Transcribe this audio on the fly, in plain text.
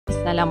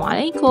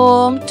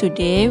Assalamualaikum.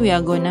 Today we are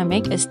going to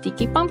make a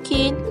sticky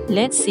pumpkin.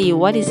 Let's see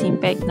what is in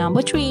pack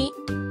number 3.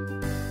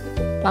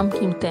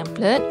 Pumpkin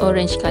template,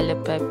 orange color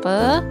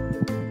paper,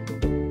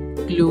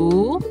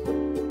 glue,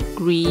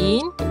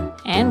 green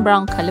and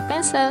brown color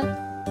pencil.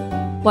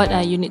 What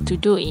you need to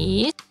do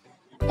is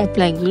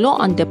apply glue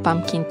on the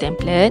pumpkin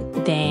template,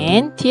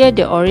 then tear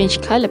the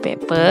orange color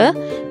paper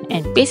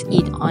and paste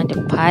it on the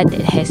part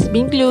that has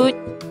been glued.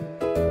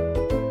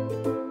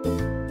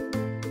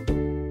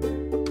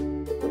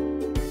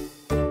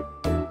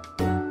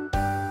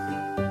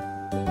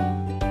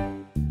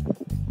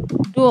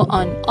 Do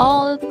on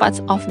all parts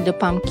of the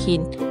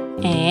pumpkin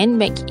and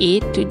make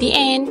it to the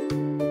end.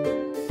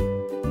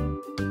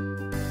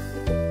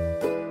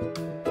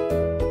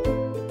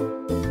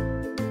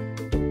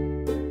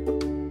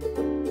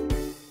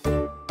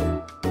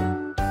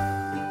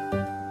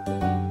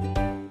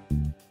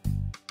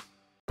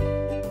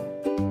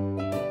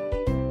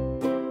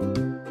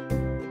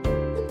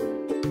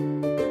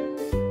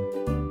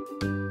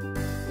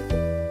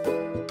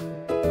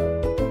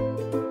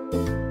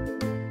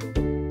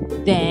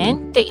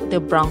 Then take the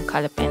brown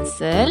color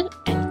pencil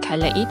and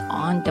color it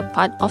on the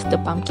part of the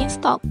pumpkin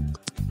stalk.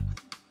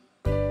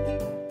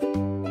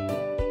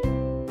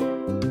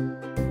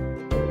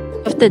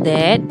 After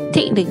that,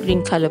 take the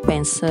green color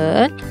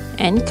pencil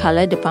and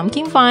color the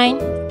pumpkin vine.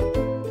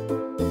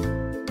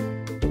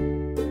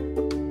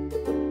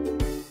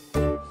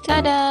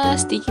 Tada!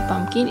 Sticky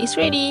pumpkin is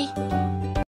ready.